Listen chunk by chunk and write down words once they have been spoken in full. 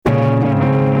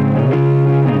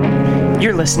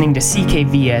You're listening to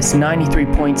CKVS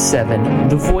 93.7,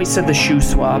 the voice of the shoe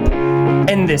swap,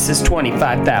 and this is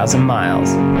 25,000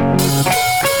 miles.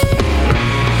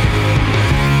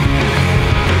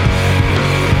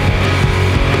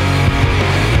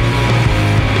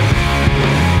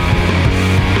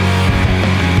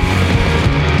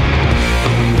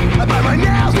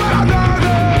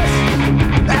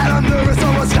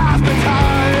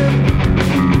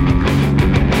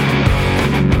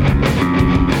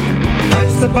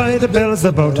 By the bills,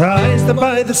 the boat rise, the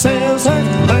by the sails,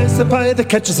 eyes the by the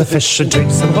catches a fish and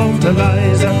takes them home to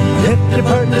Liza. Hip your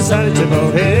partner Sally to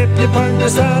boat, hip your partner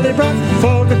Sally Brown,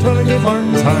 Fogger, Twilligan,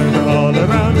 Martin's Harbour, all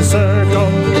around the circle.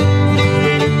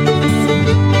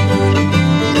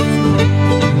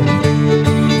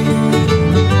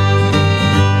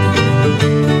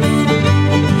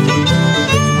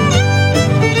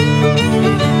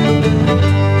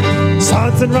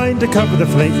 And rind to cover the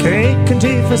flake, cake and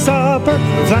tea for supper,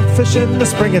 flatfish in the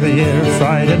spring of the year,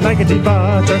 fried in Laggety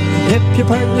butter. Hip your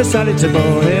partner Sally to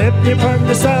bow, hip your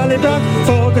partner Sally Brown,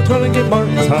 Fogger, Twilligan,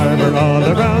 Martin's Harbour, all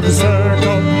around the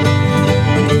circle.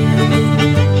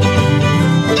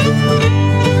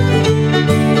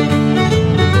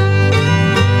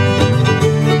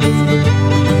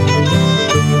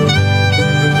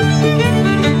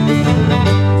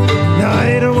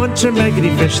 Your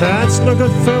Maggity fish, that's no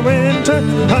good for winter.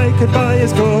 I could buy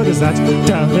as good as that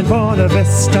down in Buena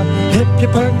Vista. Hip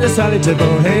your partner Sally to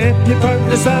bow, hip your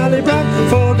partner Sally Brown,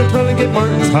 Fogger, Twilligan,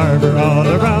 Martin's Harbour, all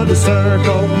around the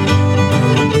circle.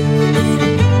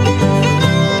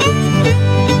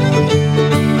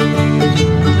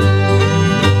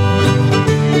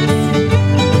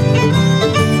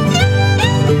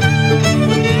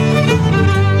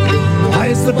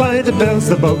 Eyes that buy the bills,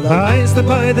 the boat, eyes that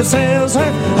buy the sails,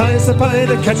 eyes that buy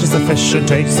the catches the fish and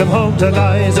takes them home to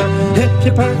Liza. Hip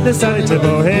your partner Sally to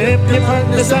bow, hip your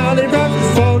partner Sally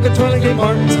Brown, Fogger, Twilligan,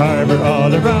 Martin's Harbour,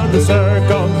 all around the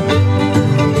circle.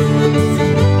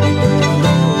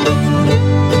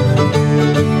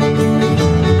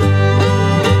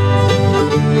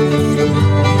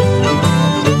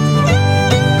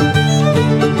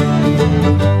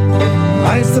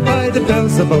 Eyes that buy the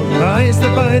bills, the boat, eyes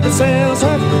that buy the sails,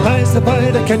 eyes that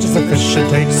buy the catches the fish and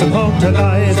takes them home to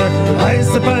Liza.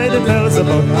 Eyes that buy the bills, the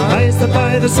boat, eyes that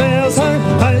buy the sails,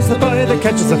 eyes that buy the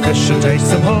catches the fish and takes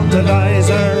them home to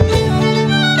Liza.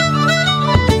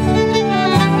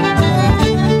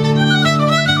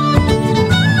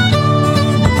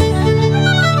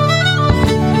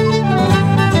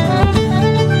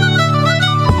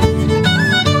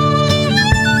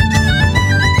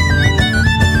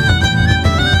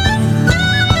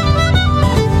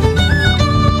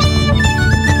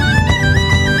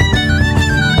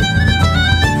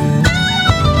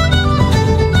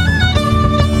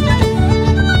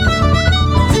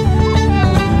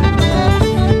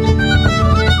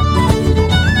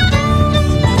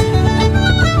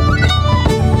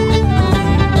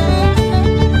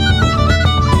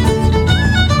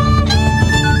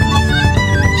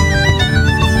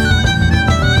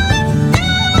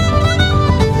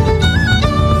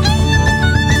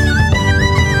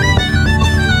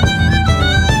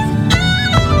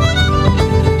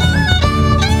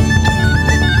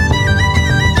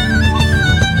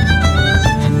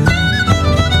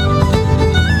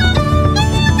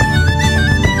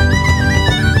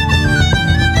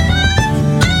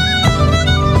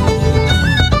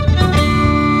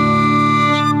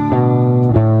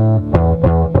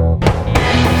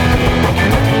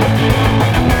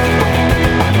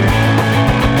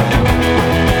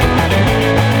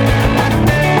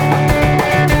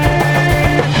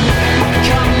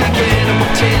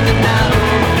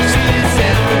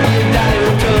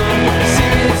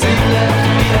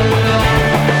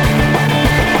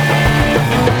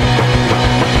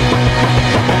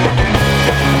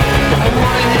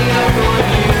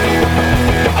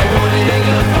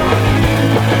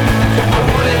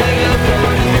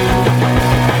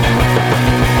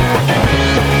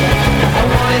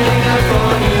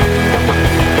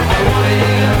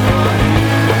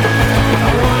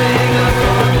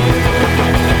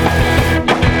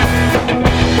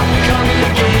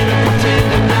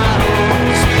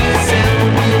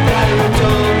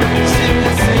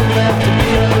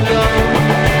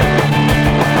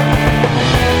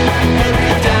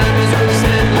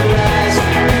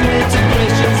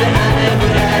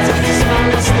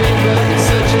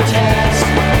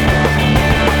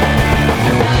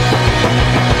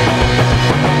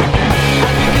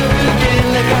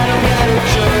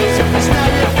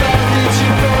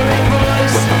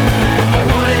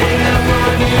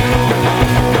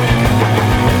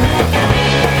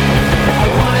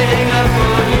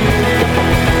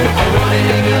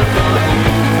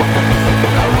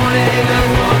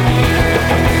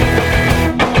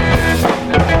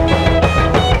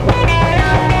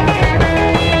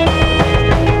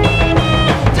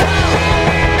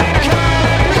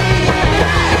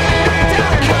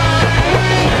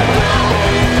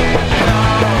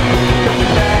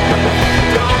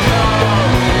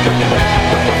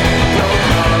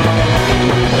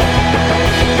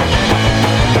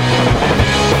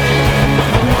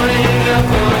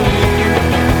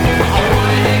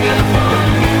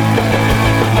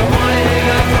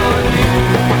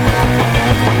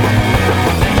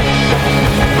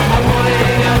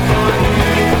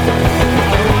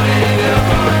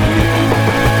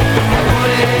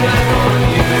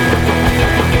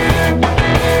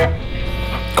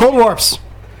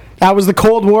 That was the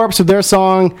Cold Warps with their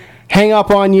song Hang Up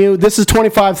On You. This is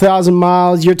 25,000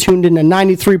 Miles. You're tuned in to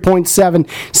 93.7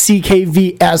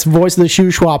 CKVS, Voice of the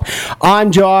Shoe Swap.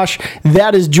 I'm Josh.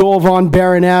 That is Joel Von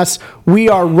Baroness. We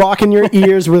are rocking your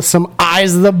ears with some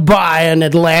Eyes of the Bi in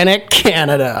Atlantic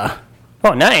Canada.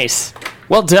 Oh, nice.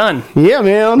 Well done. Yeah,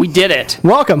 man. We did it.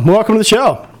 Welcome to the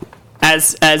show.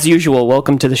 As usual,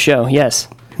 welcome to the show. Yes.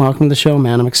 Welcome to the show,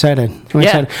 man. I'm excited.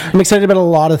 I'm excited about a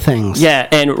lot of things. Yeah,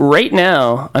 and right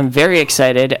now, I'm very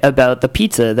excited about the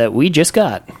pizza that we just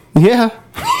got. Yeah.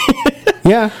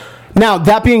 Yeah. Now,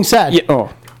 that being said. Yeah,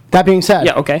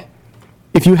 Yeah, okay.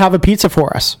 If you have a pizza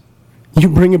for us, you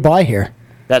bring it by here.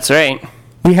 That's right.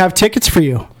 We have tickets for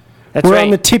you. We're on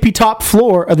the tippy top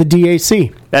floor of the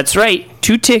DAC. That's right.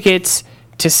 2 tickets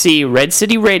to see Red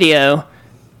City Radio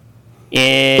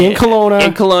in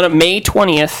Kelowna, May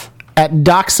 20th. At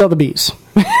Doc Sotheby's.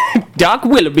 Doc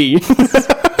Willoughby. And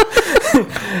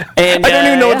I don't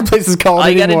even know what the place is called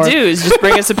anymore. All you gotta do is just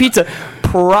bring us a pizza.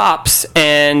 Props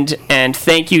and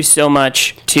thank you so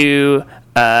much to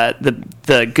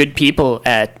the good people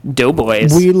at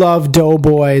Doughboys. We love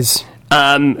Doughboys.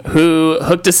 Who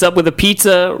hooked us up with a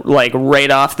pizza like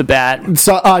right off the bat.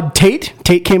 So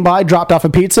Tate came by, dropped off a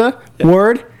pizza.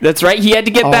 Word. That's right. He had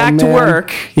to get back to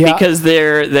work because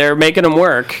they're making him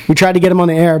work. We tried to get him on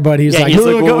the air, but he's like, I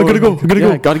gotta go.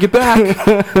 Gotta get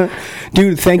back.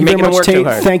 Dude, thank you very much, Tate.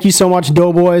 Thank you so much,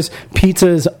 Doughboys. Pizza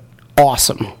is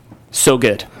awesome. So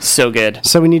good. So good.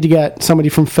 So we need to get somebody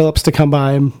from Phillips to come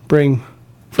by and bring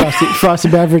frosty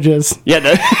beverages.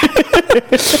 Yeah.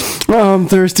 I'm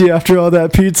thirsty after all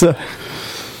that pizza.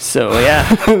 So, yeah.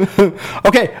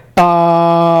 Okay.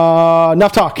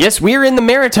 Enough talk. Yes, we're in the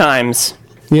Maritimes.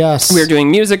 Yes. We're doing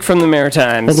music from the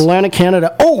Maritimes. Atlantic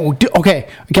Canada. Oh, okay.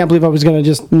 I can't believe I was going to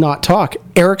just not talk.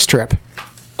 Eric's trip.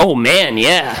 Oh, man,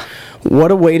 yeah.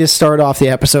 What a way to start off the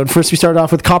episode. First, we started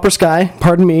off with Copper Sky.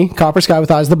 Pardon me. Copper Sky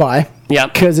with Eyes of the Bi. Yeah.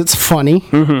 Because it's funny.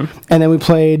 Mm-hmm. And then we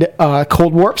played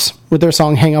Cold Warps with their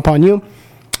song Hang Up On You.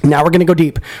 Now we're going to go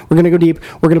deep. We're going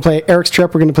to play Eric's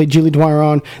Trip. We're going to play Julie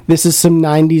Dwyer. This is some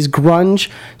 90s grunge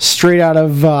straight out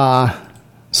of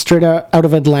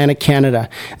Atlantic Canada.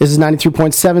 This is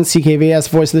 93.7 CKVS,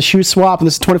 Voice of the Shoe Swap, and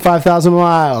this is 25,000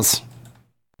 Miles.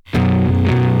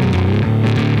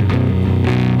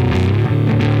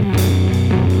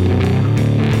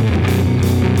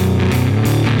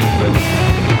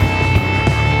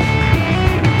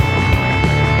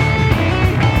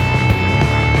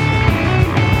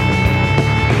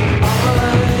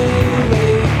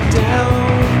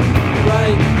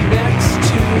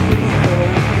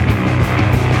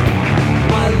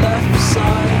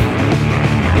 Side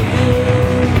in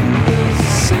the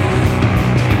sand.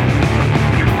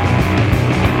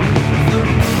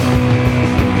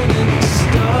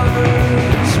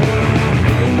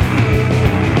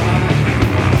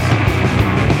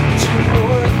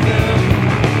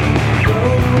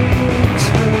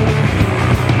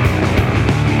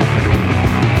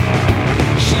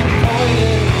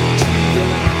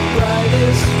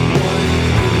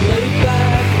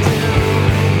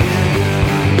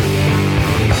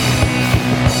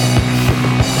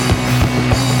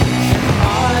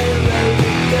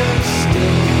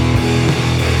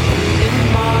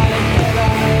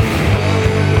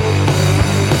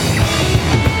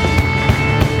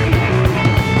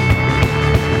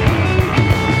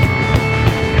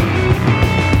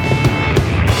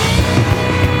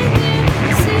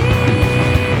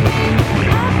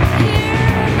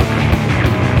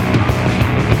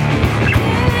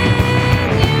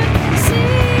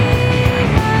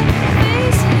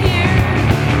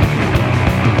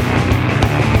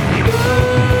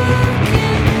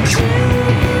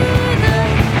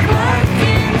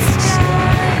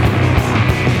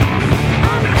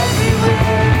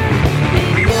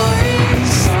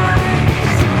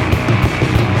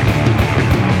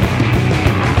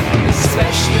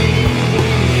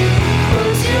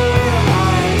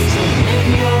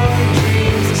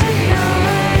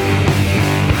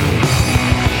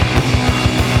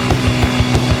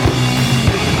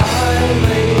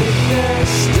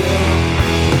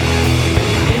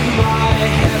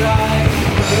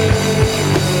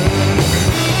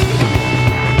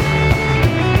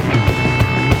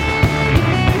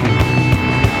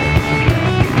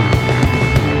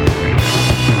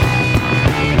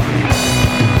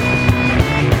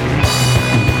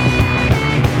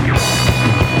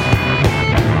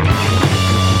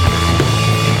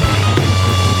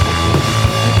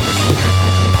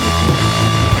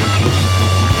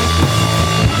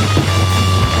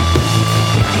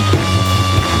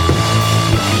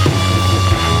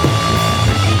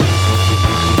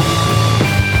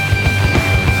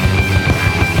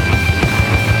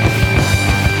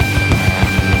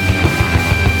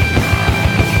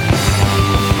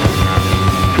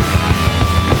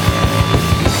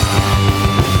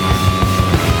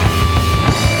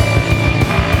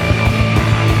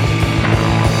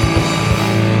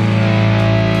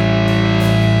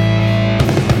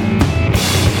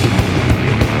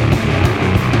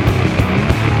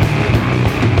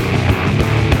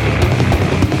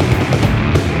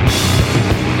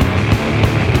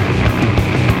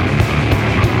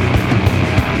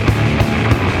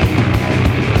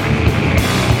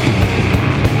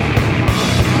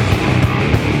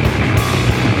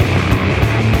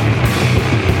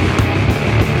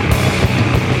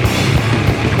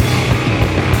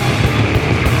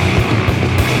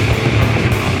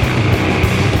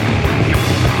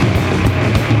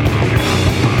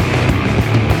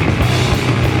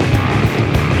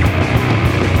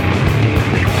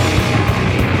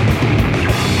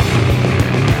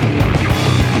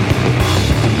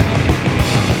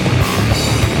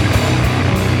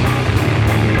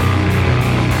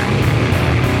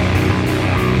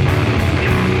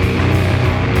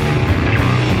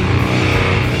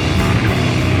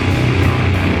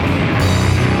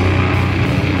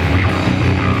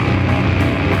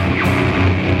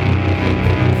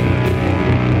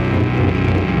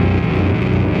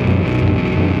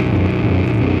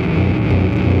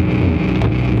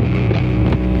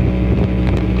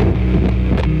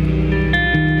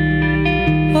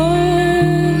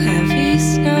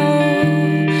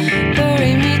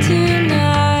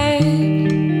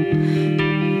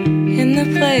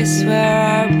 place where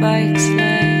our bikes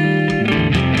lay.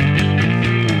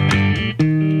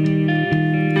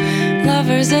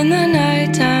 Lovers in the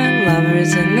nighttime,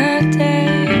 lovers in the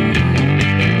day.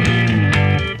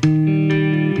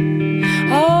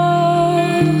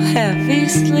 Oh, heavy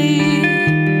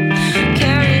sleep,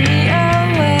 carry me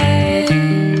away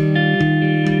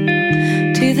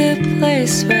to the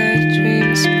place where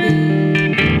dreams be.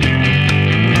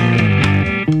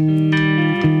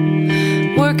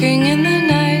 Working in the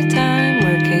nighttime,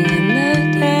 working in the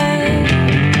day.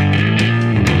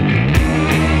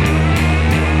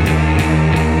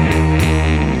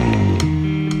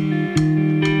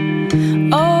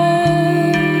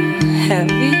 Oh,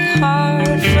 heavy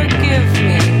heart, forgive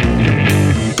me.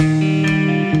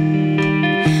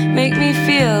 Make me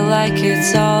feel like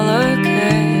it's all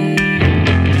okay.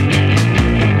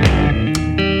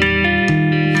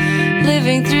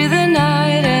 Living through the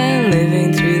night and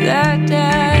living through that day.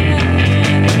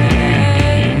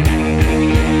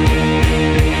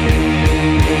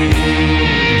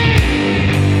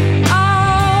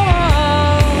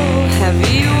 Oh,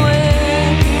 heavy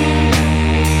wind,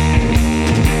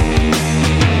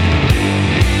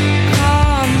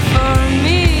 come for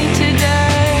me today.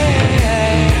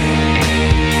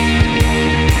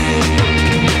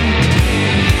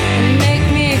 Make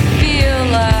me feel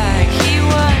like he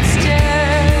was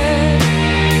dead.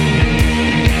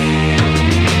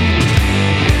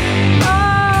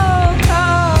 Oh,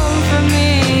 come for me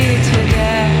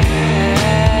today.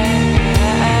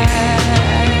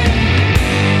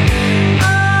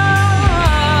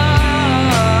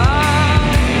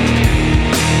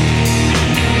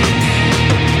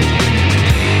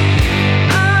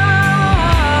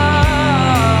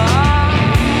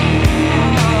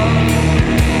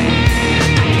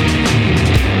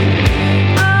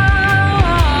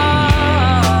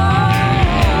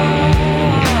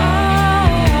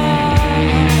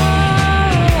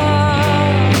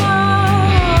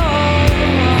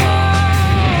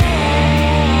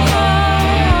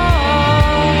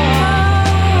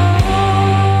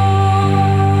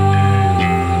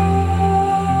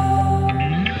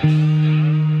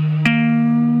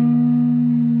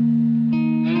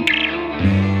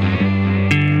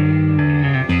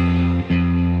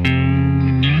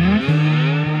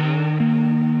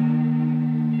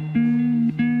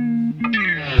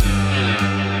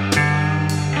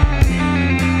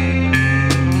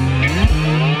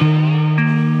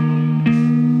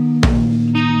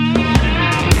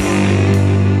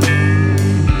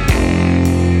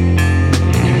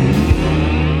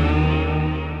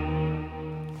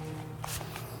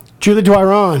 Julie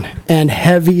Dwyron and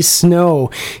Heavy Snow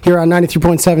here on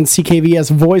 93.7 CKVS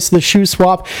Voice of the Shoe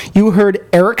Swap. You heard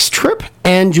Eric's Trip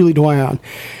and Julie Dwyron.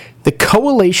 The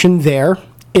correlation there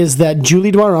is that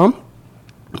Julie Dwyron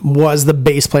was the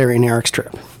bass player in Eric's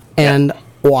Trip. And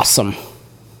awesome.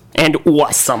 And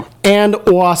awesome. And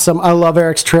awesome. I love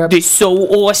Eric's Trip. They're so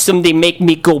awesome, they make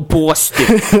me go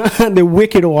Boston. They're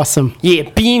wicked awesome. Yeah,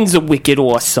 Beans are wicked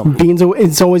awesome. Beans,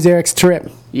 it's always Eric's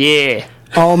Trip. Yeah.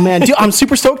 Oh, man. Dude, I'm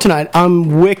super stoked tonight.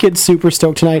 I'm wicked super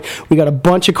stoked tonight. We got a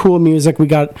bunch of cool music. We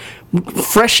got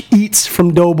fresh eats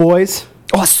from Doughboys.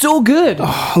 Oh, so good.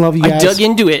 Oh, I love you guys. I dug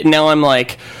into it, and now I'm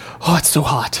like, oh, it's so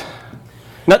hot.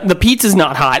 The pizza's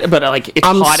not hot, but like it's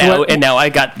hot out, and now I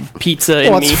got pizza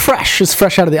in me. It's fresh. It's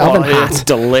fresh out of the oven hot. It's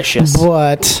delicious.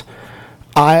 But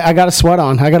I got a sweat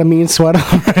on. I got a mean sweat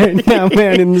on right now,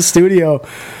 man, in the studio.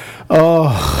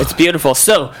 Oh. It's beautiful.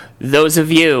 So, those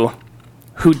of you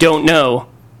who don't know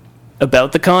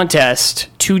about the contest,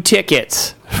 2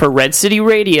 tickets for Red City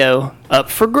Radio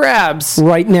up for grabs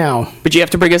right now. But you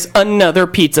have to bring us another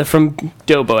pizza from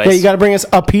Doughboys. Yeah, you got to bring us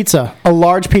a pizza, a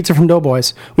large pizza from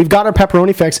Doughboys. We've got our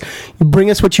pepperoni fix. You bring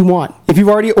us what you want. If you've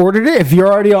already ordered it, if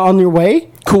you're already on your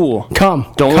way, cool.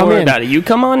 Come. Don't worry about it. You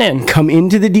come on in. Come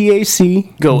into the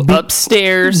DAC. Go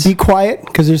upstairs. Be quiet,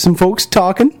 because there's some folks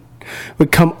talking.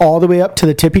 But come all the way up to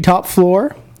the tippy top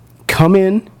floor. Come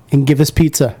in and give us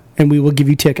pizza, and we will give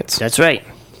you tickets. That's right.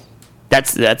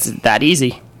 That's that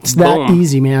easy. It's that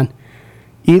easy, man.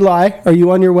 Eli, are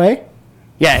you on your way?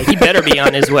 Yeah, he better be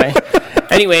on his way.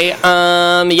 Anyway,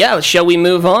 yeah, shall we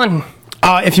move on?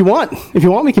 If you want,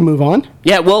 we can move on.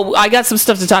 Yeah, well, I got some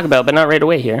stuff to talk about, but not right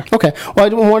away here. Okay. Well,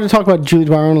 I wanted to talk about Julie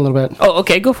Dwyron a little bit. Oh,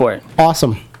 okay, go for it.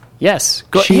 Awesome. Yes.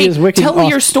 She is wicked. Tell me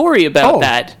your story about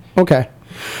that. Okay.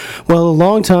 Well, a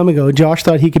long time ago, Josh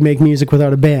thought he could make music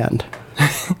without a band.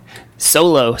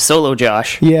 Solo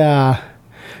Josh. Yeah.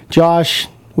 Josh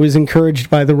was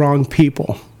encouraged by the wrong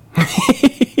people.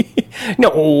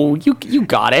 No, you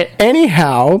got it.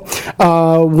 Anyhow,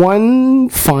 one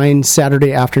fine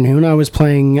Saturday afternoon, I was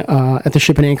playing at the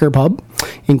Ship and Anchor pub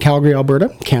in Calgary, Alberta,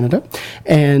 Canada,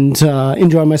 and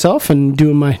enjoying myself and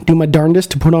doing my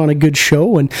darndest to put on a good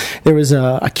show. And there was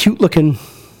a cute-looking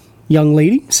young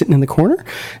lady sitting in the corner,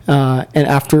 and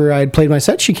after I had played my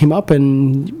set, she came up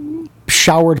and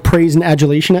showered praise and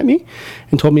adulation at me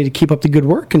and told me to keep up the good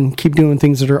work and keep doing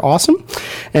things that are awesome.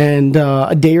 And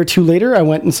a day or two later, I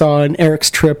went and saw an Eric's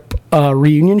Trip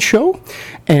reunion show,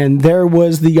 and there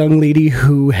was the young lady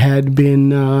who had been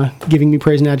giving me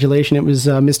praise and adulation. It was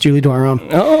Miss Julie Doiron.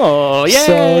 Oh, yeah.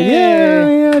 So,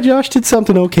 yeah, Josh did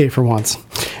something okay for once.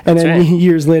 And then right.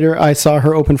 Years later, I saw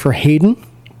her open for Hayden.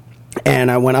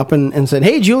 And I went up and said,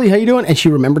 "Hey, Julie, how you doing?" And she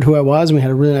remembered who I was, and we had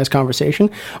a really nice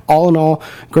conversation. All in all,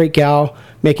 great gal,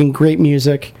 making great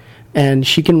music, and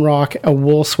she can rock a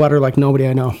wool sweater like nobody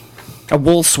I know. A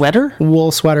wool sweater?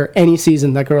 Wool sweater, any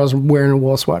season, that girl's wearing a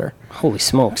wool sweater. Holy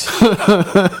smokes.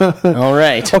 All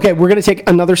right. Okay, we're going to take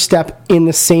another step in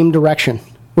the same direction.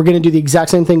 We're going to do the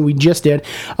exact same thing we just did.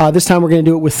 This time we're going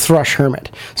to do it with Thrush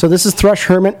Hermit. So this is Thrush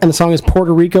Hermit, and the song is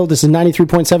Puerto Rico. This is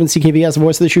 93.7 CKVS, the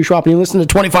voice of the shoe shop, and you listen to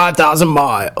 25,000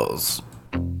 Miles.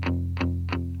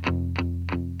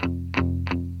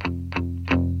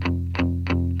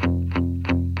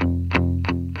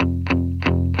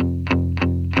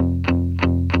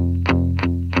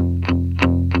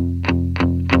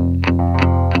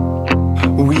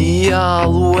 We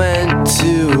all went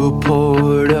to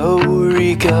Puerto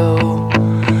Rico.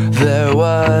 There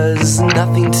was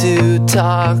nothing to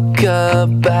talk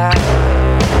about.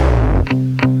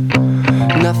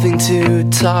 Nothing to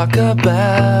talk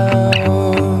about.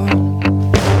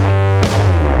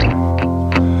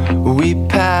 We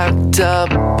packed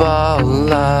up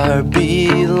all our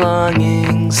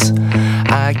belongings.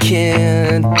 I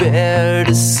can't bear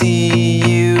to see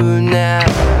you now.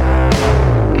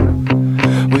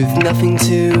 With nothing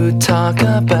to talk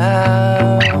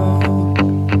about.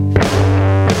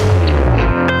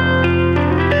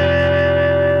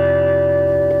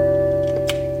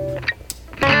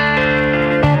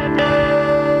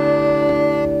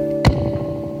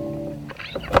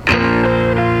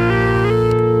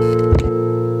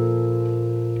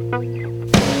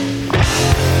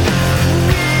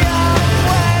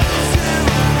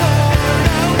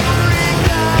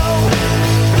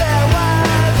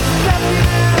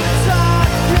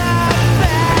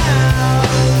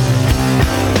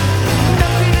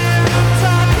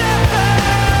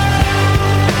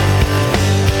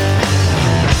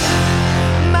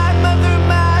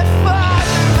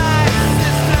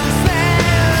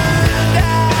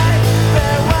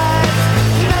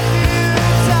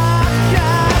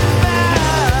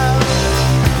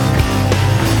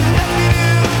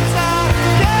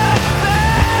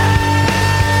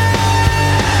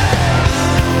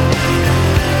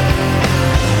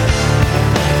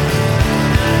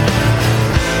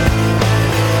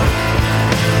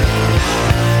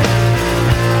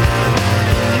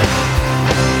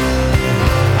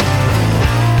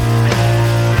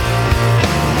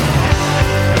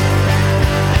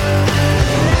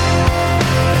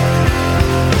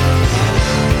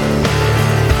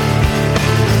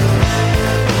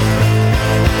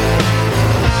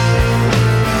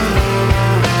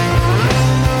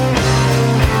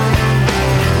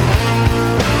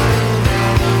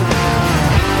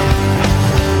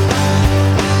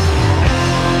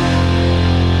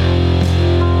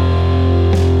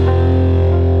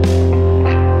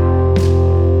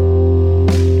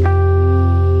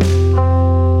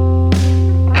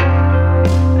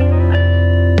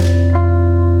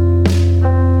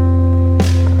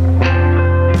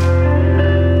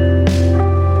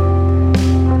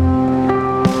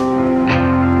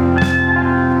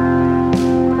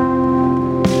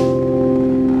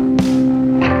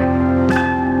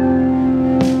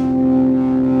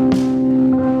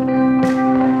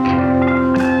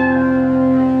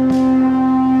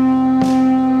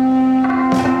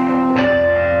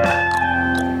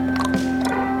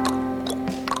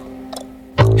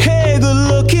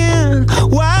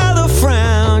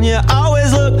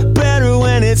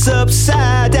 it's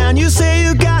upside down. You say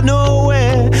you got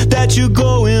nowhere that you're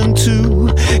going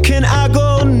to. Can I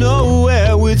go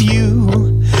nowhere with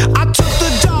you? I took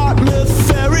the Dartmouth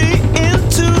ferry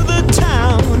into the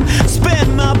town,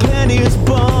 spent my pennies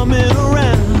bumming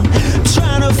around,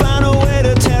 trying to find a way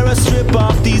to tear a strip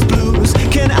off these blues.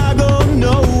 Can I go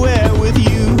nowhere with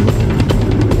you?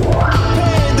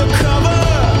 Paid the cover,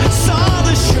 saw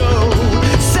the show,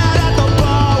 sat at the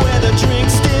bar where the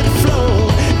drinks did flow.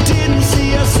 Didn't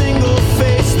see a single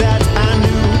face that I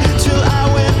knew till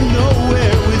I went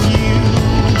nowhere with you.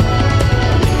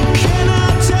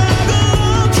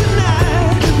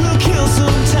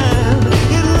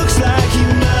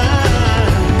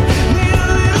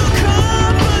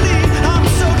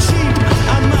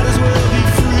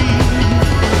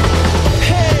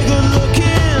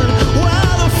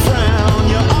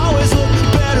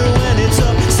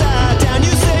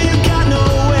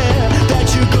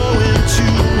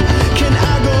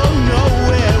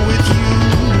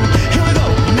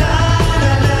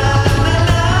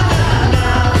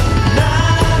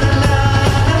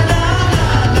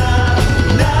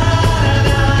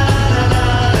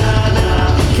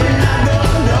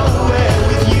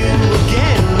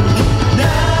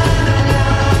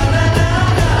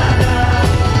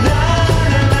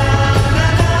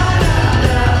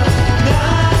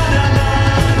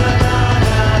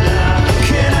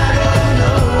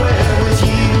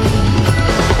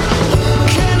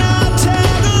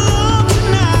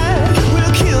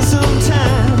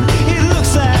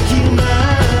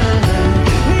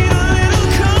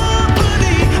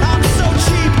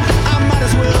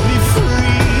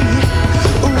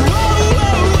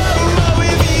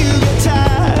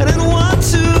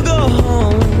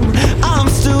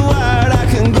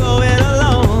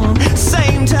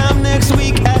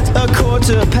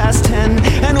 10,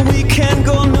 and we can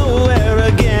go nowhere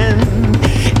again.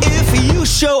 If you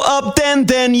show up,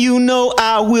 then you know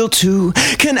I will too.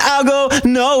 Can I go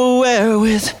nowhere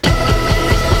with?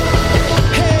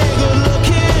 Hey, good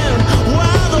looking,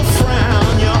 why the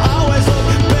frown? You always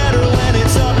look better when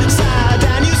it's upside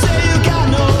down. You say you got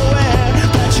nowhere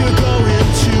that you're going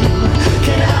to.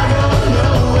 Can I go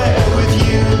nowhere with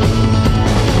you?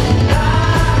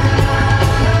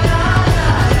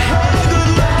 Hey, good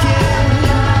looking,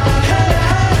 hey,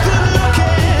 good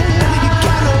looking. You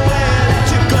got nowhere that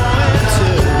you're going to.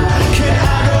 Can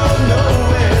I go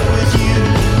nowhere with you?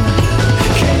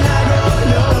 Can I go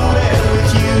nowhere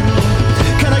with you?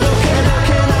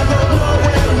 Can I go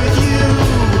nowhere with you?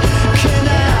 Can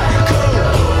I go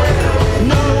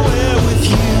nowhere with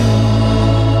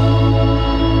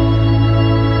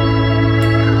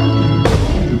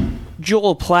you?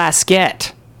 Joel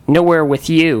Plaskett, Nowhere With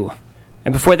You.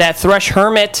 And before that, Thrush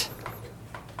Hermit,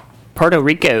 Puerto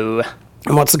Rico.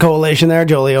 And what's the correlation there,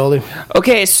 Jolioli?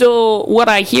 Okay, so what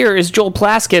I hear is Joel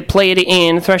Plaskett played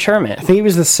in Thrush Hermit. I think he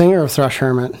was the singer of Thrush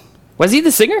Hermit. Was he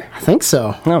the singer? I think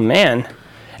so. Oh, man.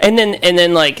 And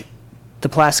then like, the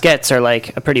Plasketts are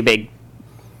like a pretty big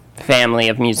family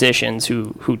of musicians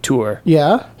who tour.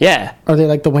 Yeah? Yeah. Are they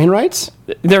like the Wainwrights?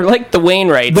 They're like the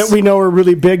Wainwrights. That we know are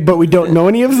really big, but we don't know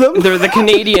any of them? They're the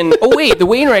Canadian. Oh, wait, the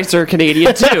Wainwrights are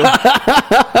Canadian, too.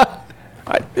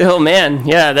 Oh, man.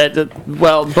 Yeah,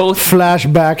 well, both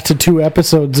Flashback to 2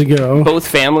 episodes ago. both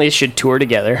families should tour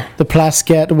together. The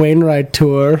Plaskett Wainwright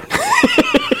tour.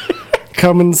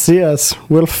 Come and see us.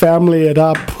 We'll family it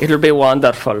up. It'll be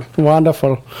wonderful.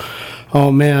 Wonderful.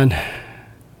 Oh, man.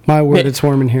 My word, it's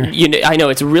warm in here. I know,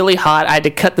 it's really hot. I had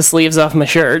to cut the sleeves off my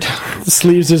shirt. The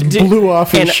sleeves just blew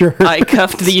off his And shirt. I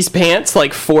cuffed these pants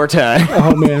like 4 times.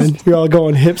 Oh, man. You're all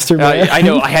going hipster, man. I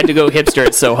know, I had to go hipster.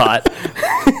 It's so hot.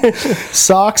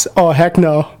 Socks? Oh, heck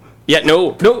no. Yeah,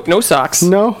 no socks.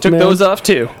 No, Took man. those off,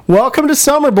 too. Welcome to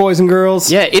summer, boys and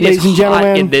girls. Yeah, it is Ladies and hot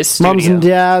gentlemen, in this mums studio. and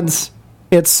dads,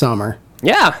 it's summer.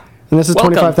 Yeah. And this is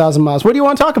Welcome. 25,000 miles. What do you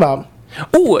want to talk about?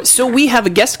 Oh, so we have a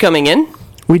guest coming in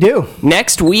We do.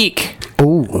 next week.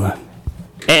 Ooh.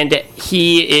 And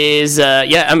he is,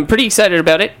 I'm pretty excited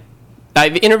about it.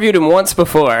 I've interviewed him once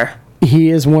before. He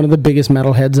is one of the biggest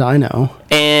metalheads I know.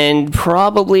 And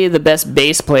probably the best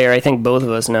bass player I think both of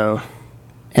us know.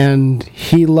 And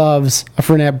he loves a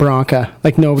Fernet Branca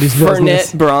like nobody's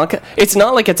business. Fernet Branca. It's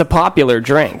not like it's a popular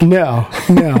drink. No.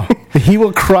 He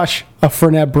will crush a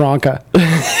Fernet Branca.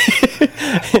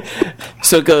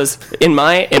 So it goes, in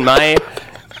my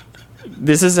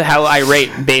this is how I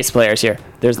rate bass players here.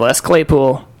 There's Les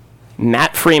Claypool,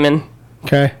 Matt Freeman,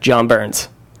 Okay. John Burns.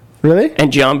 Really?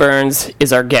 And John Burns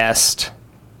is our guest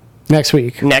Next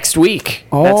week. next week.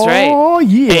 That's right. Oh,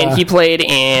 yeah. And he played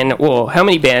in, how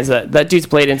many bands? That dude's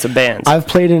played in some bands. I've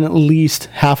played in at least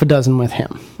half a dozen with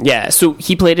him. Yeah, so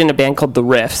he played in a band called The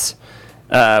Riffs,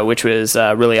 which was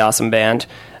a really awesome band.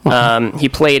 He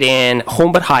played in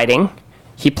Home But Hiding.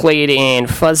 He played in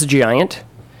Fuzz Giant.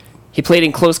 He played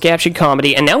in Closed Caption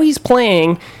Comedy. And now he's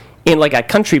playing in like a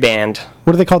country band.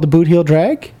 What are they called? The Boot Heel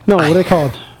Drag? No, what are they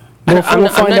called? We'll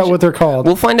find out what they're called.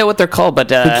 We'll find out what they're called, but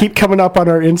They keep coming up on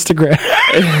our Instagram.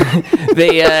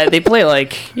 they play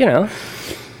like,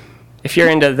 if you're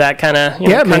into that kind of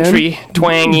country,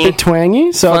 twangy. Bit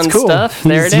twangy, so fun it's cool. stuff.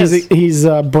 There it is. He's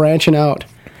branching out.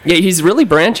 Yeah, he's really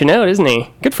branching out, isn't he?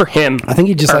 Good for him. I think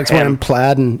he just Or likes him. wearing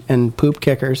plaid and poop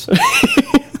kickers.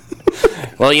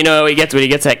 Well, you know how he gets when he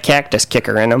gets that cactus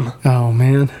kicker in him. Oh,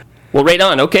 man. Well, right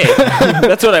on. Okay,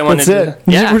 that's what I wanted. That's it.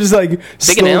 to Yeah, We're just like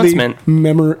big announcement.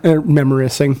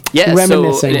 Reminiscing. Yeah.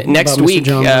 Reminiscing So next about Mr. week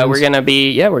John Burns.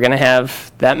 we're gonna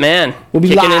have that man. We'll be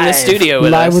kicking live in the studio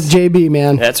with live us. with JB,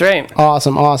 man. That's right.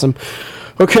 Awesome.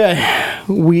 Okay,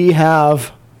 we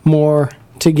have more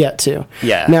to get to.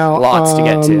 Yeah, now lots to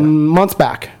get to. Months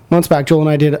back, Joel and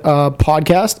I did a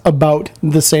podcast about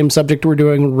the same subject we're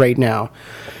doing right now.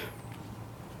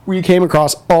 We came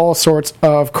across all sorts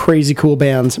of crazy cool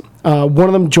bands. One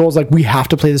of them, Joel's like, we have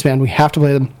to play this band. We have to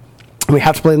play them. We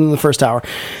have to play them in the first hour.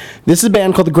 This is a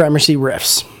band called the Gramercy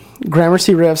Riffs.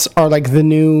 Gramercy Riffs are like the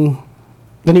new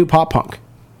pop punk.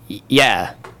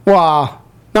 Yeah. Well,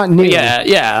 not new.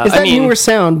 Yeah. It's that newer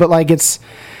sound, but like it's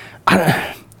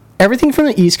everything from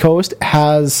the East Coast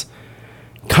has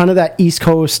kind of that East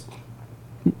Coast,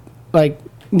 like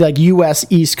U.S.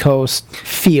 East Coast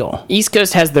feel. East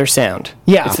Coast has their sound.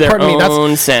 Yeah, it's their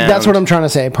own sound. That's what I'm trying to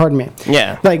say. Pardon me.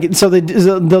 Yeah. Like, so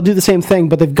they'll do the same thing,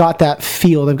 but they've got that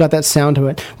feel. They've got that sound to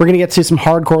it. We're gonna get to some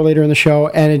hardcore later in the show,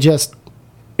 and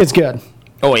it's good.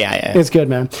 Oh, yeah. It's good,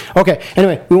 man. Okay,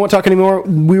 anyway, we won't talk anymore.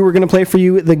 We were going to play for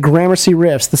you the Gramercy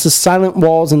Riffs. This is Silent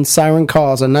Walls and Siren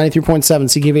Calls on 93.7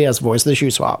 CKVS, Voice of the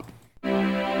Shoe Swap.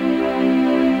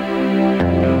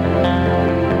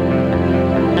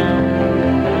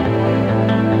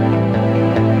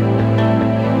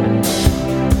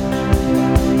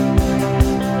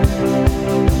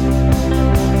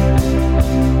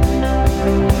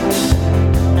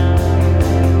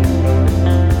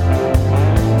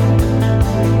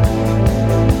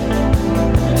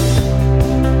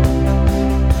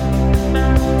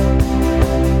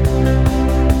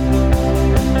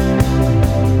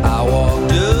 I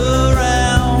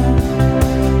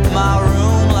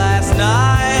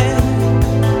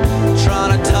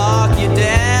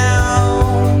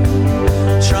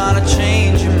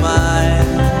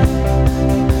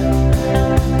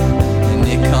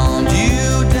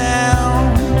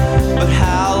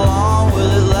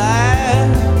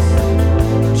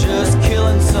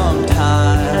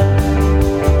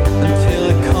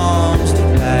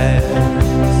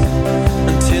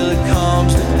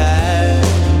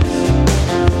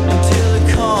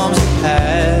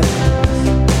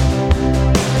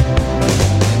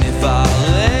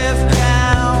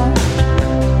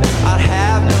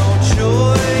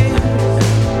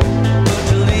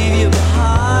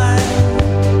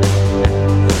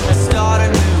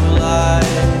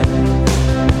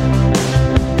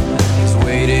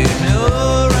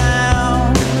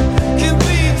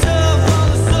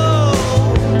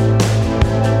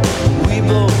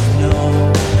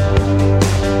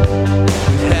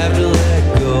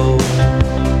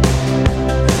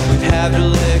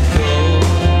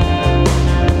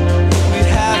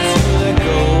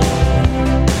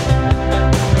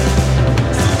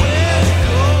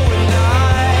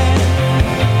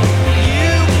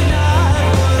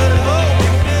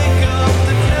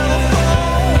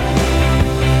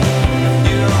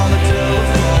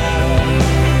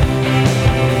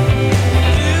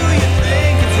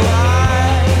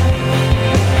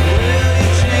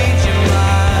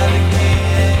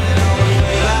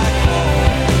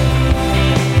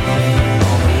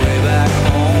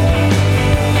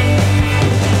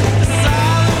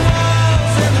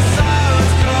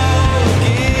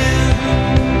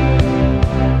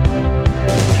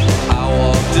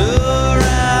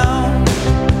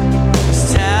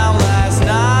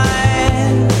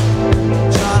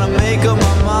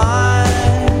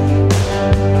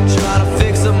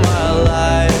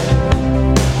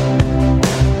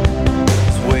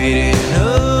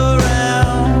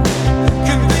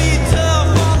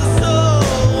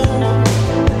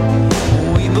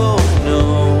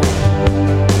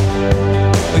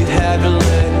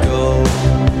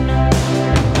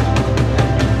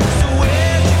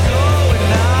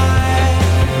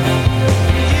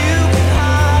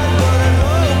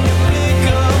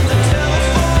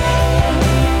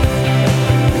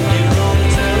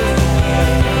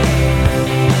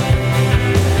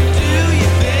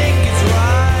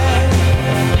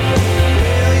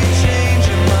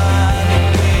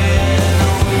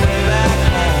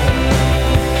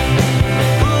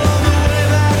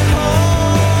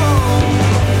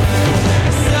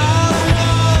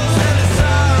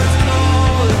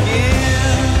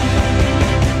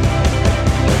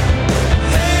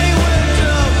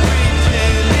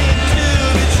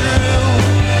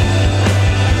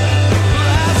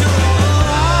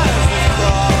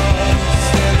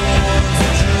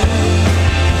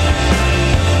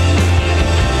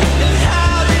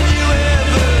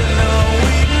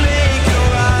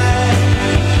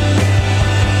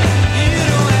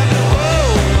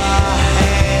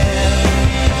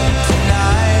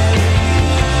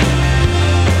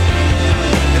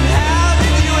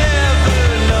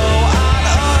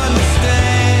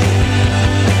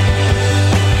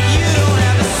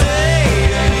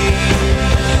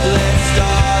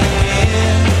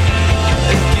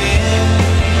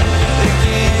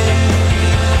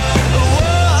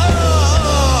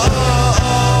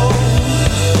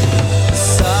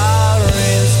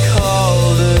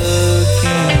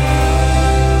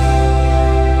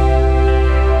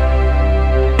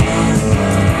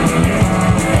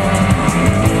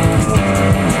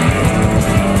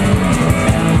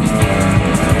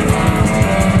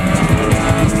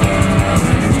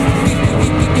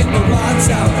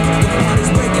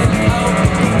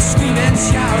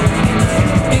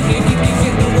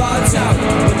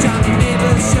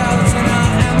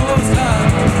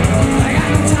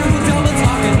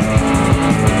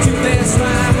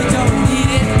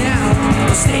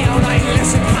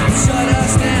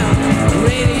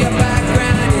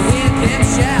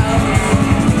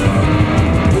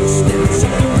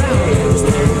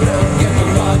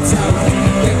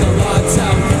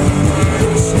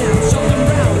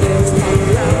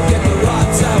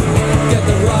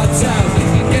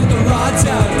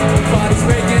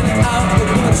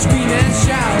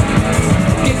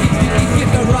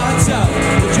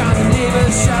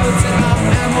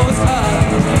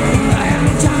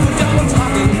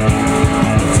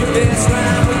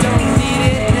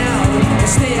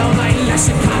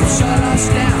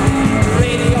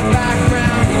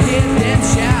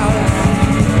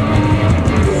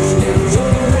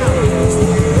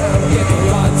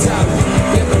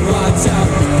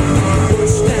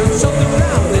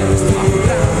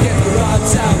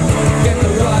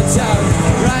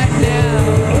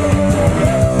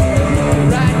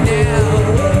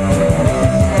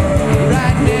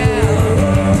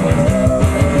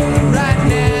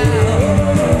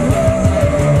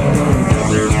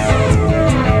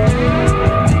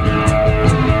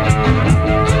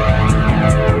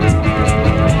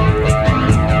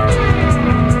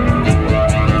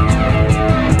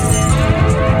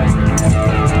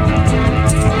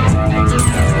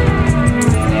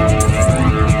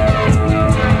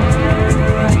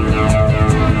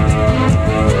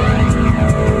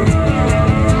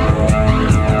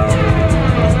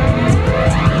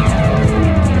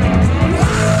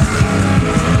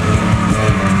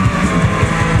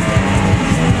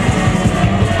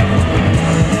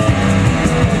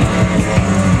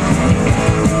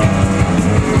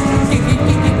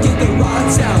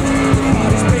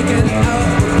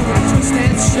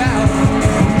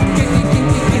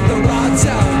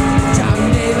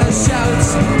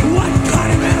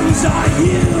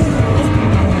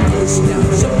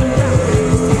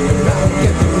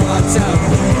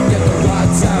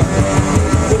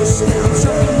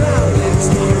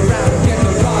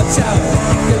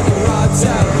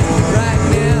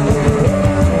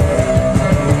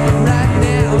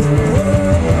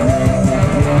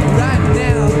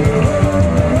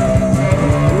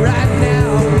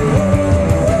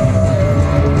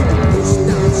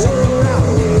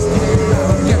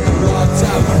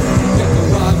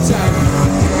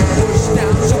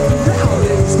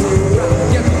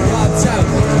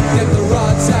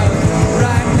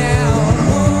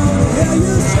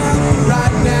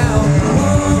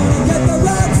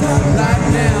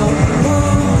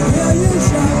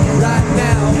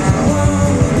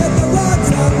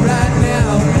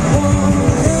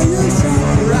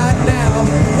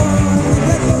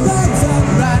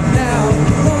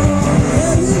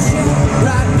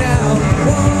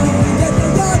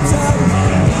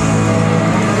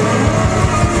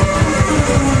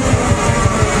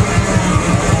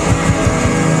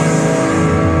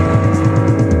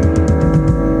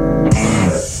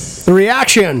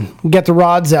Reaction. Get the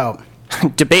rods out.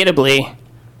 Debatably,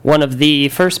 one of the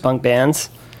first punk bands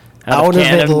Out of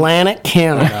Canada. Atlantic,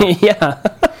 Canada. Yeah.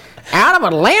 Out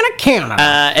of Atlantic, Canada.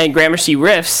 And Gramercy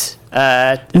Riffs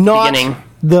at the Not beginning.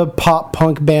 the pop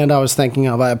punk band I was thinking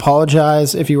of. I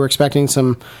apologize if you were expecting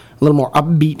a little more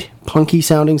upbeat, punky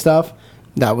sounding stuff.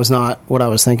 That was not what I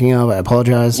was thinking of. I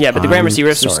apologize. Yeah, but the Gramercy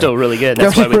Riffs are sorry. still really good.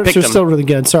 That's why we Gramercy picked Riffs are them. still really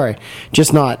good. Sorry.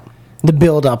 Just not the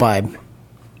build up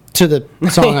to the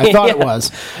song I thought it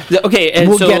was. Okay, and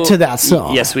We'll so, get to that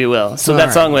song. Yes, we will. So All that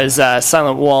right. song was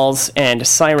Silent Walls and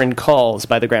Siren Calls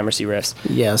by the Gramercy Riffs.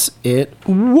 Yes, it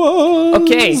was.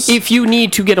 Okay, if you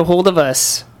need to get a hold of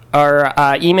us, our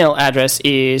email address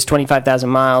is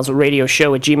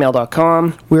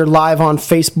 25,000milesradioshow@gmail.com. We're live on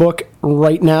Facebook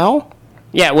right now.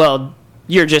 Yeah, well,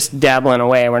 you're just dabbling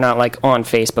away. We're not like on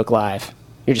Facebook Live.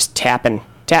 You're just tapping.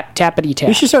 Tappity tap.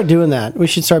 We should start doing that. We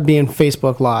should start being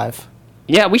Facebook Live.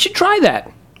 Yeah, we should try that.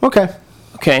 Okay.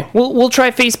 Okay, we'll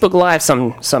try Facebook Live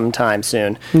sometime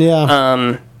soon.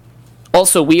 Yeah.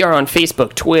 Also, we are on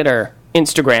Facebook, Twitter,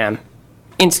 Instagram,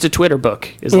 Insta Twitter book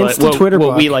is Insta Twitter what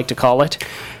book. we like to call it.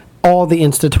 All the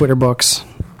Insta Twitter books.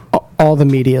 All the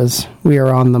medias. We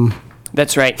are on them.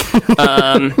 That's right.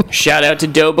 Shout out to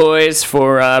Doughboys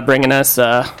for bringing us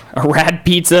a rad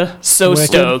pizza. So Wicked.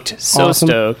 stoked. So Awesome.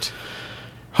 stoked.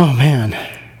 Oh, man.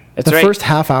 That's The right. first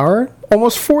half hour,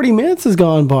 almost 40 minutes has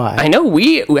gone by. I know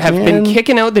we have been Man.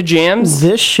 kicking out the jams.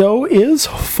 This show is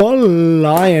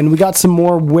flying. We got some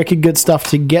more wicked good stuff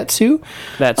to get to.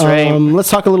 That's right. Let's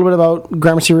talk a little bit about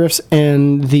Gramercy Riffs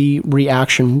and the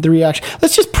reaction.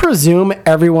 Let's just presume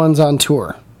everyone's on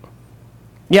tour.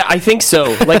 Yeah, I think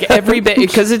so. Like every bit,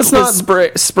 because it's It's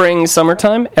the spring,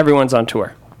 summertime, everyone's on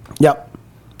tour. Yep.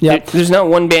 There's not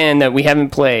one band that we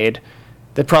haven't played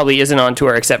that probably isn't on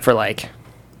tour except for like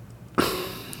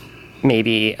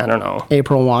maybe, I don't know.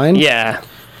 April Wine. Yeah,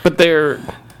 but they're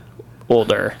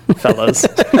older fellows.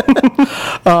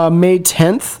 May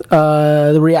 10th,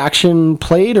 the reaction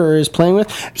played or is playing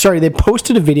with. Sorry, they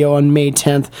posted a video on May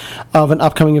 10th of an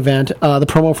upcoming event, the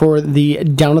promo for the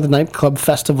Down at the Nightclub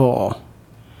Festival.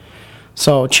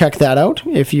 So check that out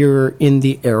if you're in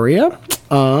the area.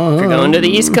 If you're going to the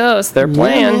East Coast, they're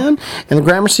playing. Yeah, man. And the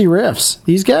Gramercy Riffs.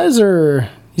 These guys are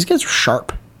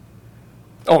sharp.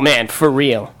 Oh man, for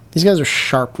real. These guys are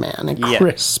sharp, man, and Yeah.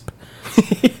 crisp.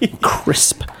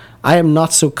 Crisp. I am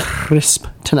not so crisp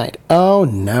tonight. Oh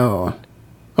no.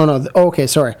 Oh no. Okay,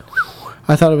 sorry.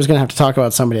 I thought I was gonna have to talk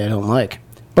about somebody I don't like,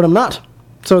 but I'm not.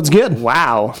 So it's good.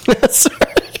 Wow. Sorry.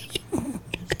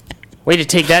 Way to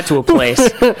take that to a place.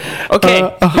 Okay.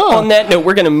 On that note,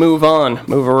 we're going to move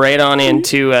right on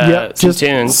into Yep, some just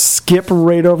tunes. skip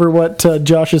right over what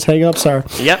Josh's hang-ups are.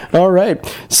 Yep. All right.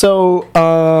 So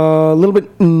a little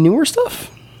bit newer stuff.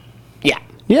 Yeah.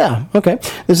 Yeah, okay.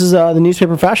 This is the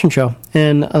Newspaper Fashion Show,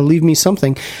 and Leave Me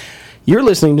Something. You're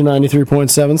listening to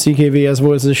 93.7 CKVS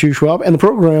Voice of the Shoe Schwab, and the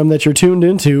program that you're tuned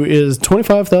into is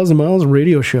 25,000 Miles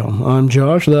Radio Show. I'm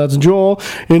Josh, that's Joel.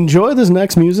 Enjoy this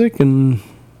next music, and,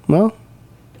 well,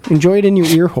 enjoy it in your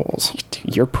ear holes.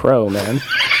 You're pro, man.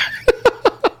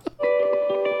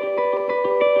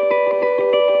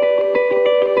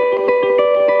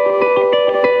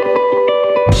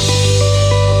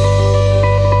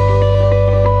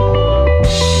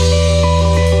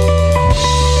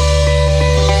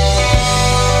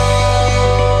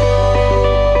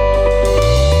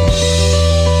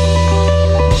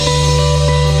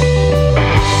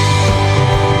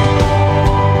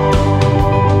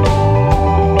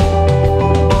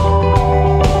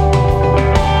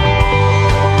 Thank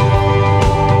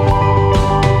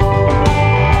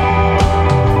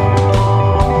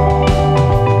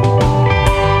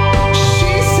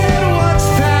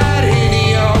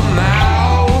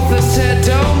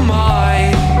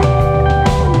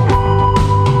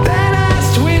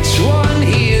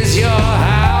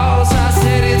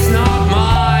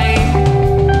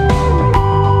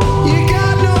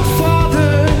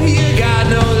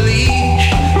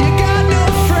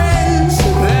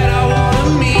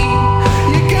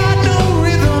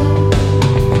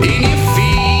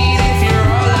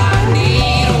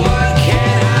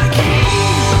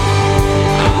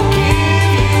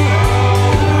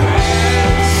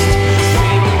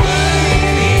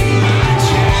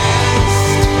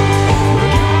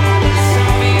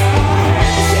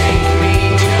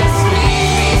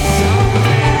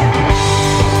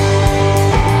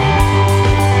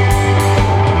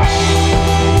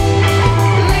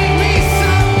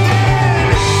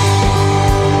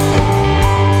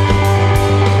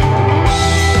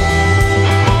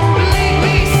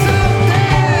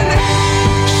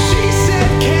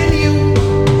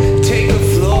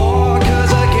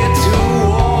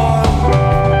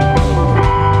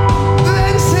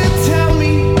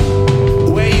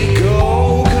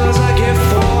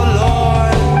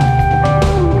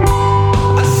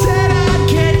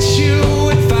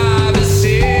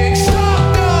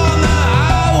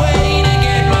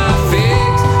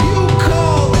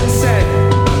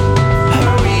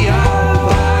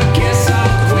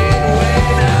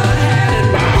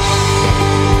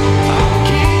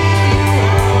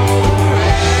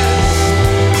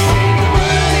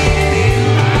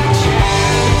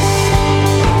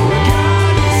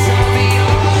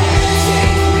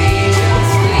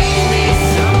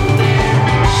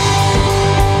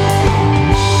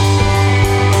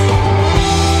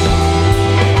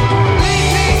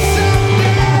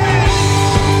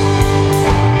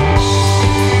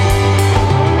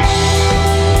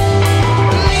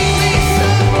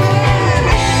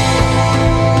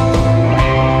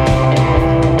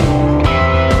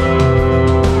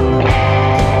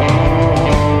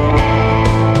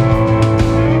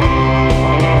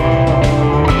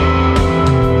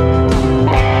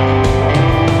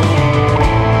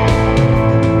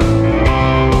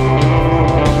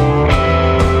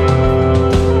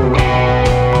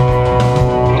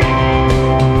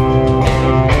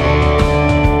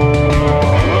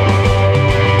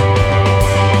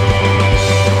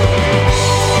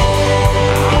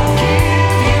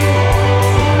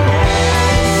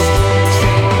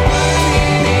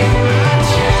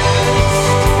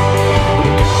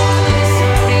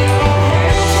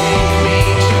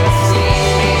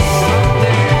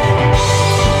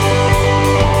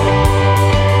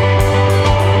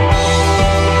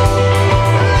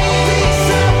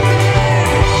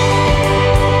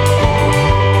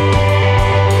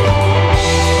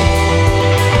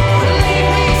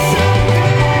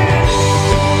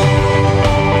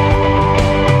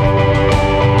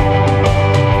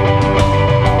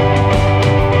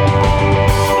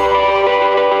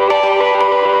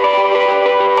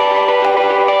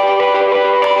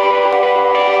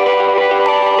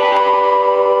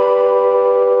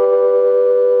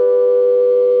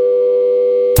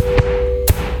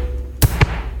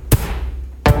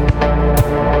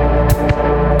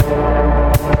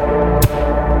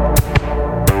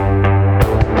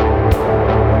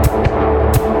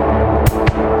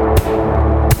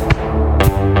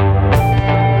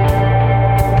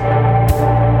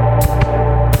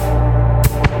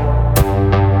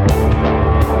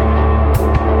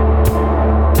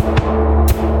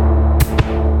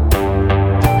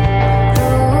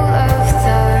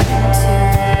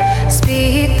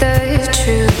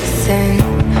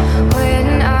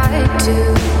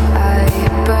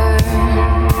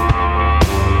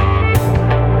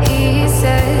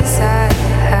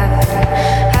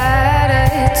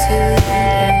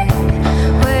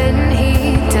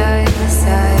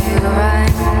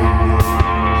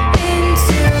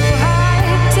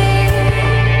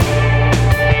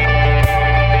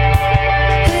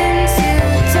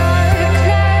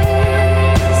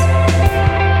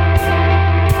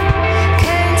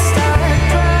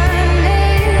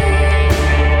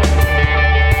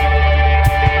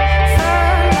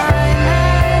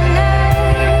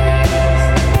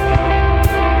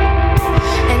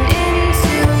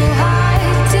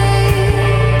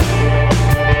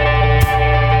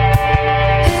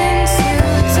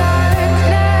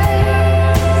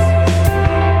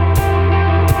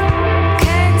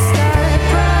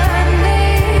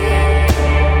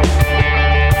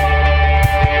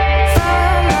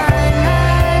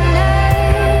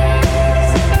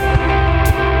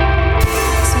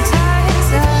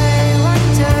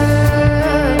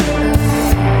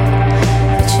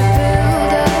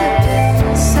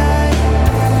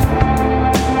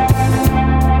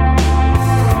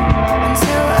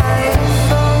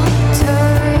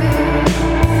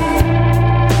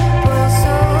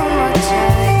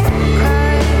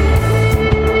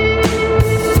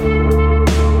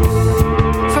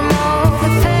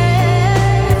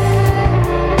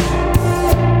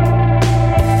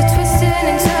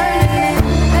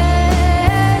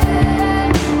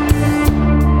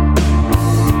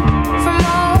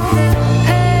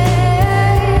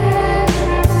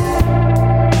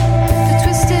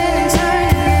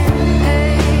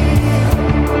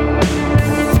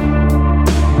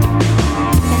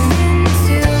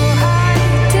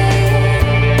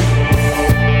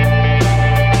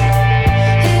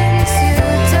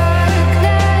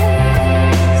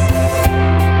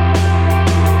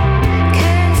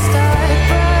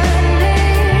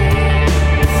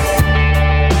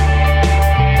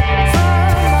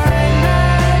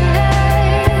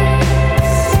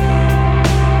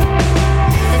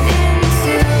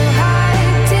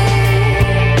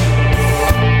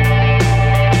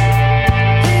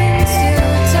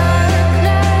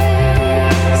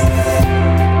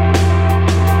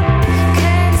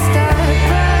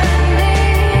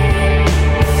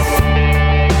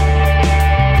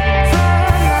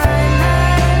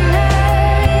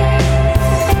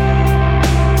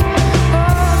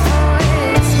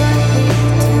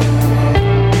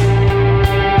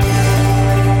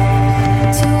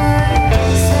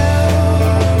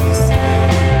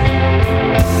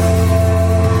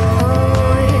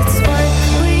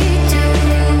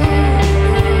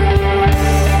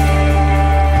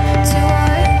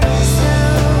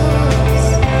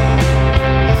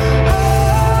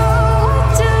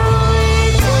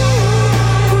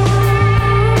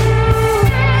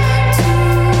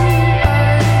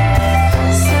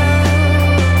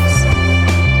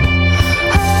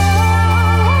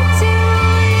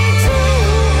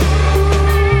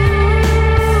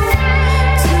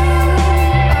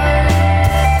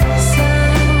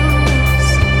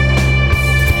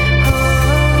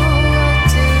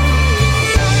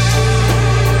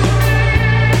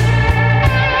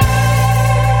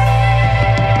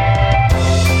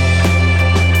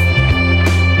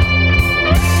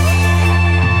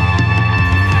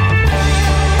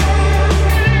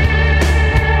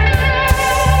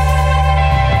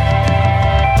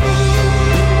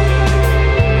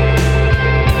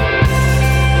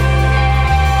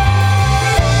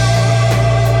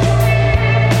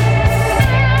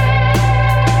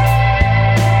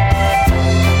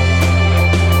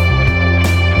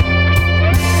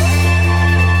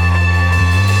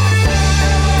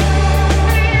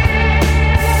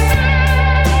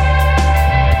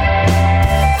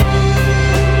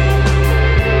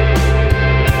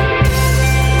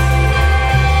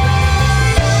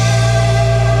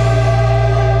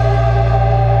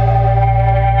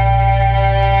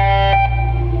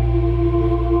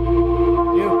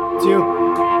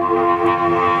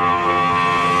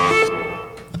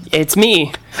It's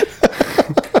me.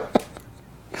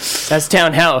 That's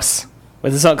Townhouse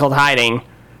with a song called Hiding.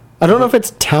 I don't know if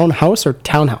it's Townhouse or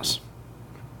Townhouse.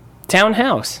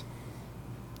 Townhouse.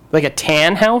 Like a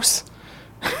tan house?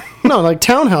 No, like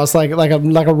Townhouse, like a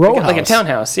row house. Like a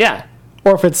townhouse, yeah.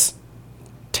 Or if it's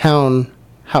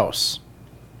Townhouse.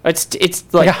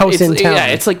 It's like a house in town. Yeah,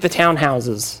 it's like the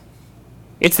townhouses.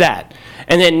 It's that.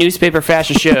 And then Newspaper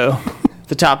Fashion Show,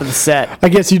 the top of the set. I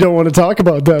guess you don't want to talk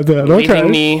about that then. Okay.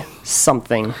 Leaving Me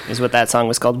Something is what that song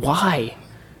was called. Why?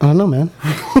 I don't know, man.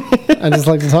 I just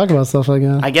like to talk about stuff like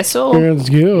that. I guess so. Yeah, it's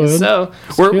good. So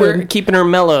we're good. keeping her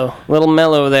mellow, little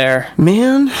mellow there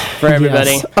Man, for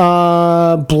everybody.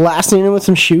 yes. Blasting in with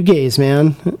some shoegaze,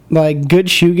 man. Like good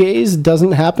shoegaze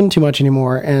doesn't happen too much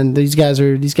anymore, and these guys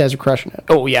are crushing it.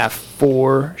 Oh yeah,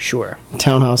 for sure.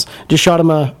 Townhouse just shot him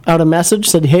out a message,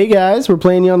 said, "Hey guys, we're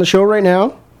playing you on the show right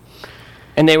now."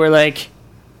 And they were like,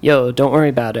 "Yo, don't worry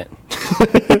about it."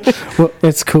 Well,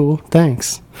 it's cool.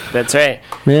 Thanks, That's right,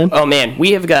 man. Oh man,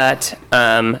 we have got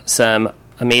some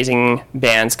amazing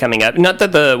bands coming up. Not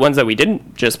that the ones that we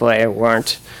didn't just play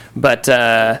weren't, but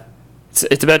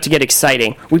it's about to get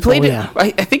exciting. We played yeah.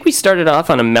 it. I think we started off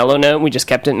on a mellow note. We just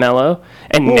kept it mellow,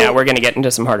 and now we're gonna get into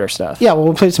some harder stuff. Yeah, well,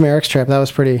 we played some Eric's Trip. That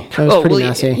was pretty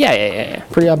messy. Yeah.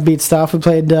 Pretty upbeat stuff. We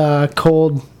played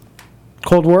Cold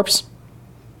Warps.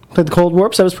 Played the Cold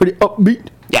Warps. That was pretty upbeat.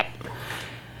 Yep.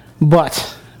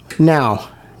 But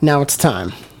now it's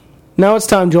time. Now it's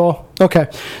time, Joel. Okay,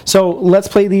 so let's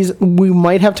play these. We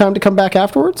might have time to come back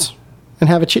afterwards and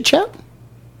have a chit chat.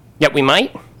 Yep, we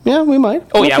might. Yeah, we might.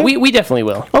 Oh yeah, Okay. we definitely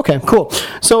will. Okay, cool.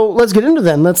 So let's get into it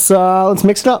then. Let's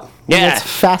mix it up. Yeah. Let's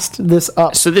fast this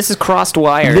up. So this is Crossed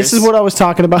Wires. This is what I was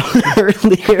talking about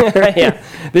earlier. yeah.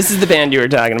 This is the band you were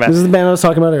talking about. This is the band I was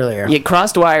talking about earlier. Yeah,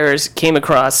 Crossed Wires came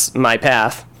across my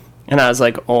path, and I was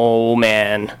like, oh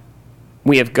man,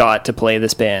 we have got to play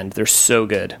this band. They're so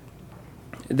good.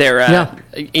 They're,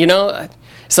 you know,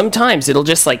 sometimes it'll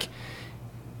just like,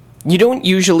 you don't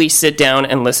usually sit down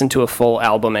and listen to a full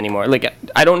album anymore. Like,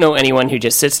 I don't know anyone who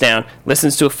just sits down,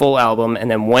 listens to a full album,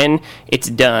 and then when it's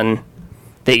done,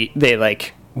 they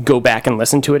like go back and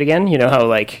listen to it again. You know how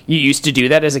like you used to do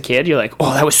that as a kid? You're like,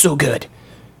 oh, that was so good.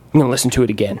 I'm going to listen to it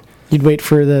again. You'd wait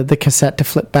for the cassette to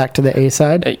flip back to the A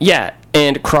side. Yeah,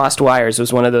 and Crossed Wires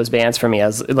was one of those bands for me. I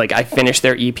was like, I finished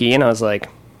their EP, and I was like,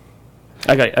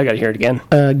 I got to hear it again.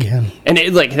 Again. And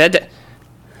it like that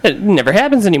it never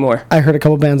happens anymore. I heard a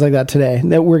couple bands like that today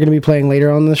that we're going to be playing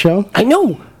later on in the show. I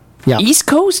know. Yeah. East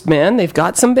Coast, man, they've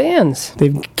got some bands.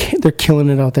 They're killing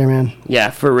it out there, man.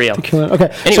 Yeah, for real. Killing it.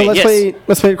 Okay, Anyway, so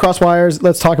let's play Cross Wires.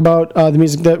 Let's talk about the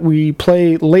music that we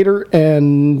play later,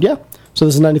 and yeah. So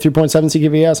this is 93.7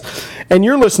 CKVS, and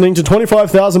you're listening to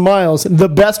 25,000 Miles, the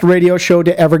best radio show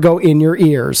to ever go in your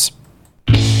ears.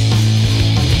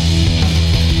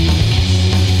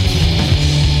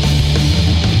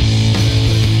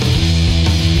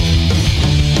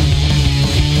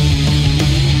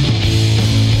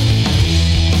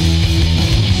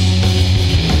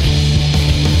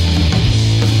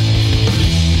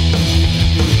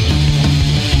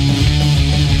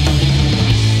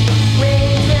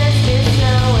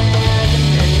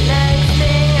 Next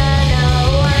thing I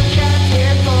know, I'm trapped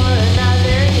here for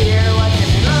another year,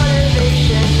 watching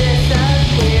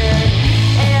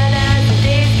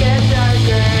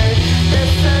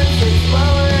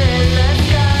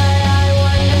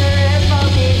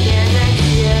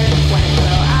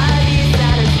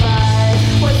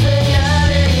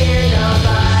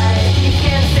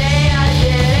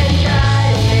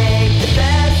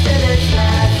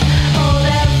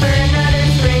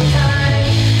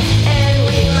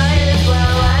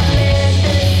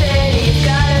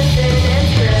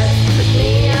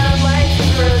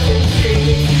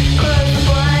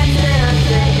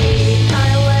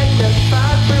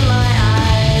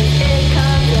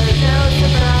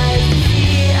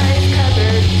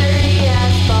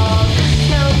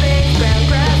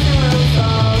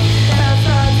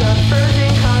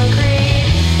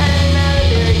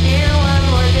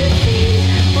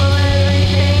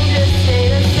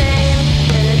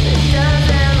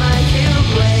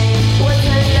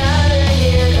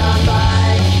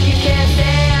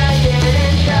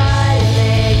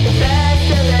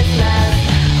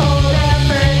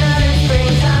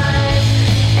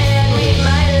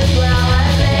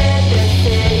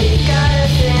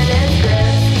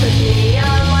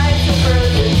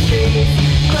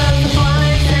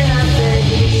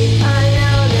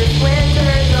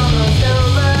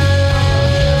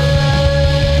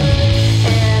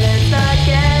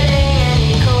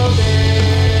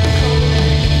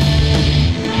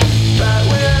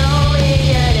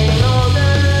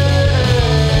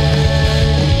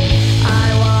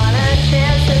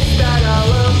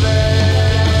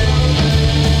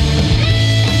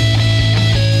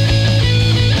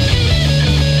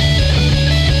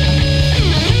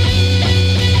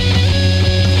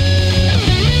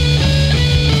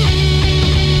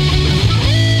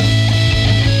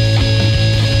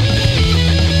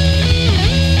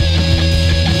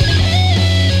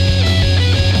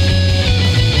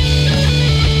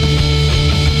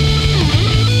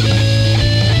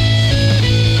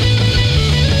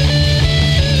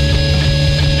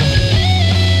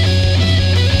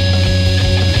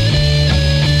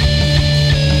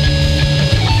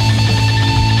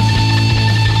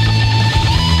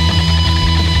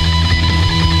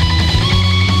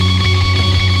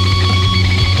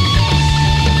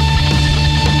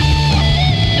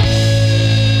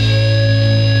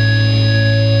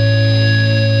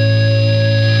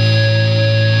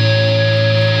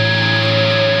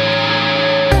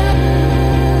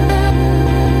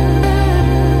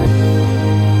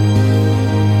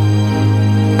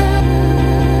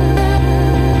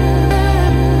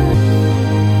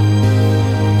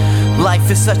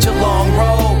such a long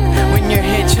road when you're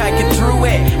hitchhiking through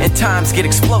it, and times get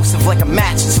explosive like a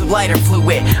match and some lighter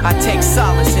fluid. I take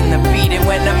solace in the beat, and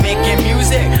when I'm making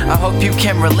music, I hope you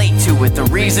can relate to it. The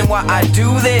reason why I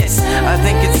do this, I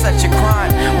think it's such a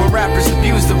crime when rappers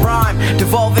abuse the rhyme,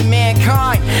 devolving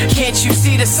mankind. Can't you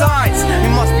see the signs? You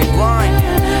must be blind.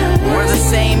 We're the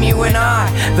same, you and I.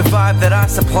 The vibe that I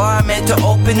supply meant to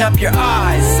open up your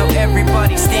eyes, so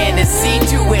everybody stand and see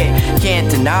to it. Can't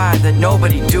deny that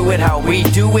nobody do it how we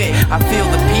do it. I feel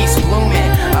the peace blooming.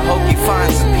 I hope you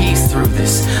find some peace through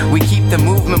this. We keep the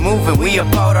movement moving. We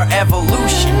about our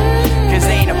evolution, 'cause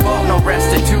ain't about no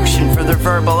restitution for their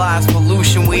verbalized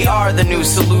pollution. We are the new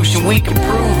solution. We can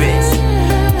prove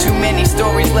it. Too many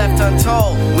stories left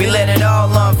untold. We let it all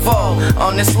unfold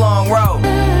on this long road.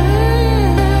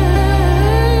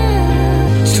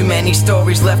 Too many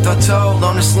stories left untold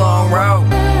on this long road.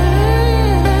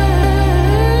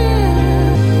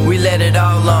 We let it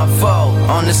all unfold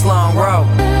on this long road.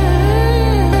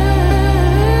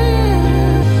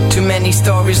 Too many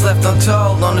stories left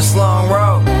untold on this long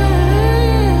road.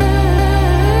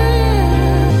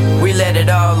 We let it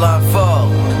all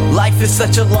unfold. Life is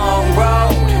such a long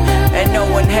road, and no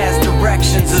one has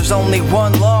directions. There's only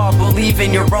one law, believe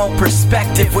in your own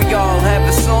perspective. We all have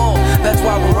a soul, that's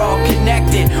why we're all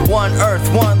connected. One earth,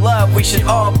 one love, we should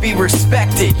all be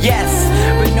respected. Yes,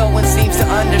 but no one seems to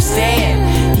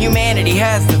understand. Humanity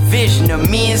has the vision of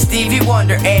me and Stevie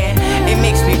Wonder, and it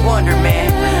makes me wonder,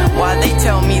 man, why they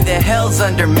tell me that hell's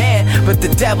under man, but the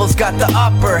devil's got the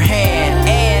upper hand.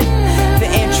 And the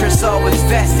interest's always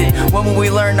vested when we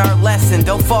learn our lesson.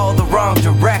 Don't follow the wrong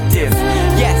directive.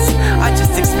 Yes, I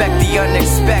just expect the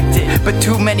unexpected, but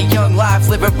too many young lives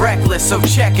living reckless. So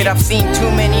check it, I've seen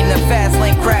too many in the fast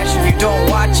lane crash. If you don't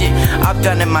watch it, I've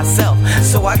done it myself,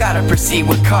 so I gotta proceed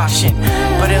with caution.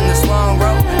 But in this long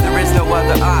road, there is no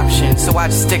other option, so I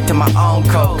just stick to my own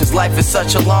code, 'cause life is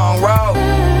such a long road.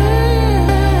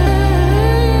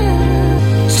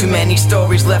 Too many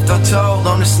stories left untold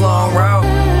on this long road.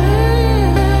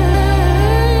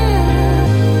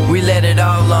 We let it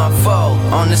all unfold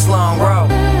on this long road.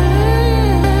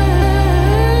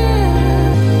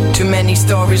 Too many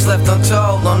stories left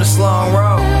untold on this long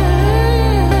road.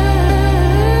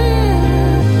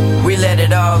 We let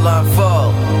it all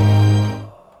unfold.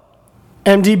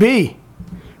 MDB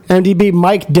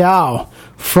Mike Dow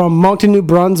from Moncton, New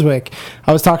Brunswick.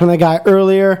 I was talking to that guy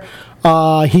earlier.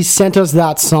 He sent us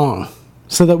that song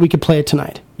so that we could play it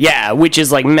tonight. Yeah, which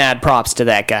is like mad props to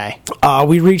that guy.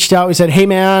 We reached out. We said, hey,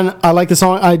 man, I like the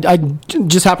song. I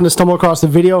just happened to stumble across the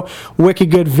video. Wicked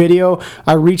good video.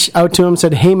 I reached out to him,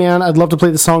 said, hey, man, I'd love to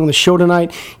play the song on the show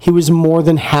tonight. He was more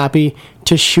than happy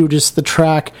to shoot us the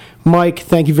track. Mike,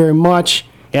 thank you very much.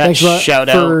 Yeah, thanks shout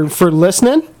out. for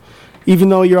listening, even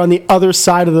though you're on the other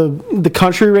side of the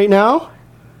country right now.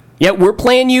 Yeah, we're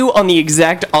playing you on the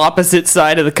exact opposite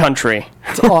side of the country.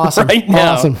 It's awesome. Right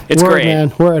now. Awesome. It's Word, great.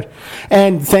 Man. Word.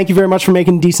 And thank you very much for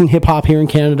making decent hip-hop here in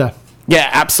Canada. Yeah,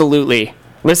 absolutely.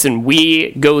 Listen,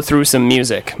 we go through some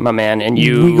music, my man, and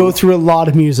you... We go through a lot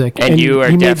of music. And you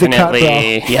are made the cut, definitely...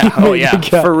 bro. Yeah, You oh made yeah, the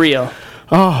cut. for real.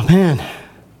 Oh, man.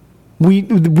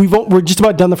 We're just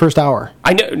about done the first hour.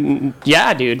 I know,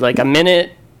 yeah, dude, like a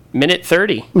minute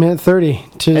 30. Minute 30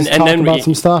 to talk about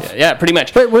some stuff. Yeah, pretty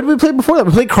much. Wait, what did we play before that?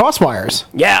 We played Crosswires.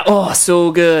 Yeah, oh, so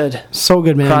good. So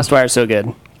good, man. Crosswire's so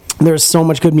good. There's so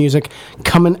much good music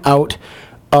coming out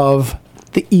of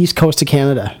the east coast of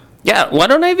Canada. Yeah, why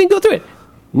don't I even go through it?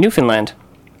 Newfoundland,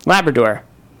 Labrador,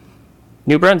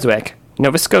 New Brunswick,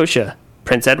 Nova Scotia,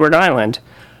 Prince Edward Island.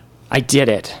 I did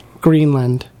it.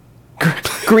 Greenland.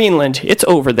 Greenland, it's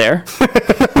over there.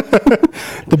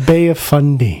 The Bay of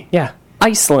Fundy. Yeah.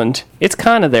 Iceland, it's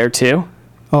kind of there too.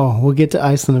 Oh, we'll get to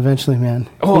Iceland eventually, man.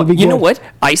 Oh, It'll be you know good. what?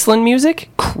 Iceland music,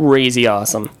 crazy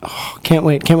awesome. Can't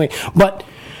wait. But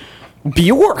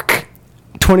Bjork.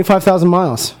 25,000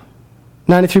 miles.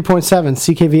 93.7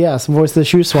 CKVS, voice of the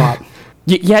shoe swap.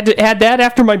 You had to add that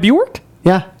after my Bjork?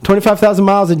 Yeah, 25,000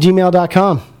 miles at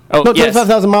gmail.com. Oh, no, yes.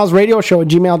 25,000 miles radio show at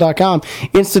gmail.com.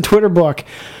 Insta Twitter book.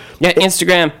 Yeah,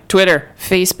 Instagram, Twitter,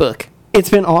 Facebook. It's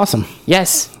been awesome.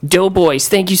 Yes, Doughboys,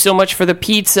 thank you so much for the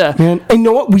pizza. And you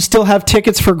know what? We still have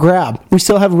tickets for grab. We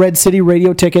still have Red City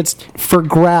radio tickets for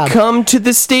grab. Come to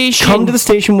the station. Come to the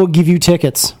station. We'll give you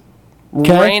tickets.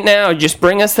 Okay? Right now. Just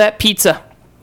bring us that pizza.